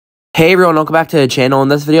Hey everyone, welcome back to the channel. In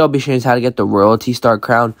this video, I'll be showing you how to get the Royalty Star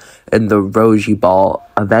Crown in the Roji Ball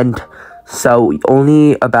event. So,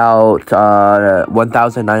 only about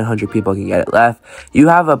 1,900 people can get it left. You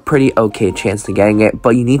have a pretty okay chance to getting it,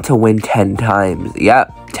 but you need to win 10 times.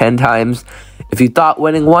 Yep, 10 times. If you thought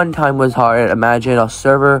winning one time was hard, imagine a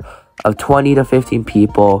server of 20 to 15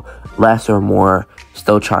 people, less or more,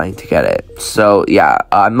 still trying to get it. So yeah,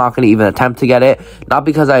 I'm not going to even attempt to get it, not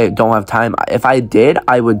because I don't have time. If I did,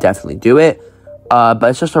 I would definitely do it, but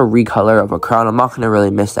it's just a recolor of a crown. I'm not going to really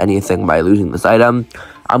miss anything by losing this item.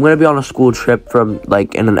 I'm going to be on a school trip from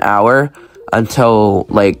like in an hour until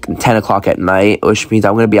like 10 o'clock at night, which means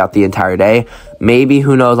I'm going to be out the entire day. Maybe,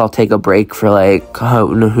 who knows, I'll take a break for like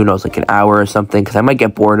who knows, like an hour or something, because I might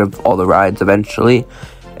get bored of all the rides eventually.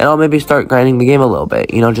 And I'll maybe start grinding the game a little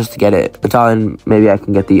bit, you know, just to get it. Until then, maybe I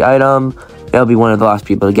can get the item. I'll be one of the last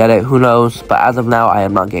people to get it. Who knows? But as of now, I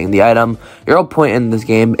am not getting the item. Your whole point in this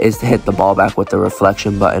game is to hit the ball back with the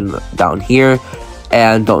reflection button down here.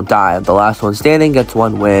 And don't die. The last one standing gets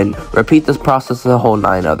one win. Repeat this process a whole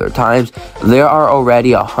 9 other times. There are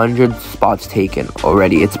already 100 spots taken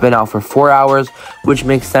already. It's been out for 4 hours, which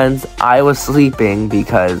makes sense. I was sleeping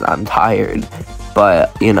because I'm tired.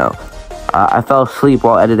 But, you know, I fell asleep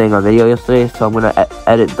while editing a video yesterday, so I'm going to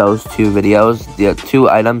edit those 2 videos. The 2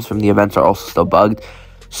 items from the events are also still bugged.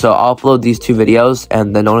 So I'll upload these 2 videos,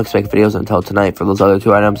 and then don't expect videos until tonight for those other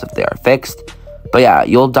 2 items if they are fixed. But yeah,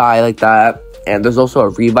 you'll die like that. And there's also a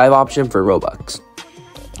revive option for Roblox.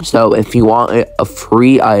 So if you want a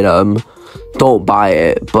free item, don't buy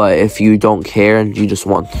it. But if you don't care and you just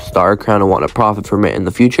want the Star Crown and want to profit from it in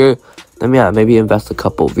the future, then yeah, maybe invest a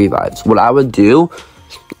couple revives. What I would do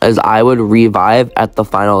is I would revive at the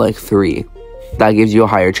final like 3. That gives you a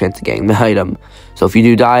higher chance of getting the item. So if you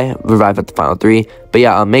do die, revive at the final 3. But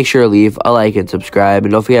yeah, make sure to leave a like and subscribe.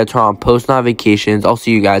 And don't forget to turn on post notifications. I'll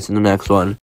see you guys in the next one.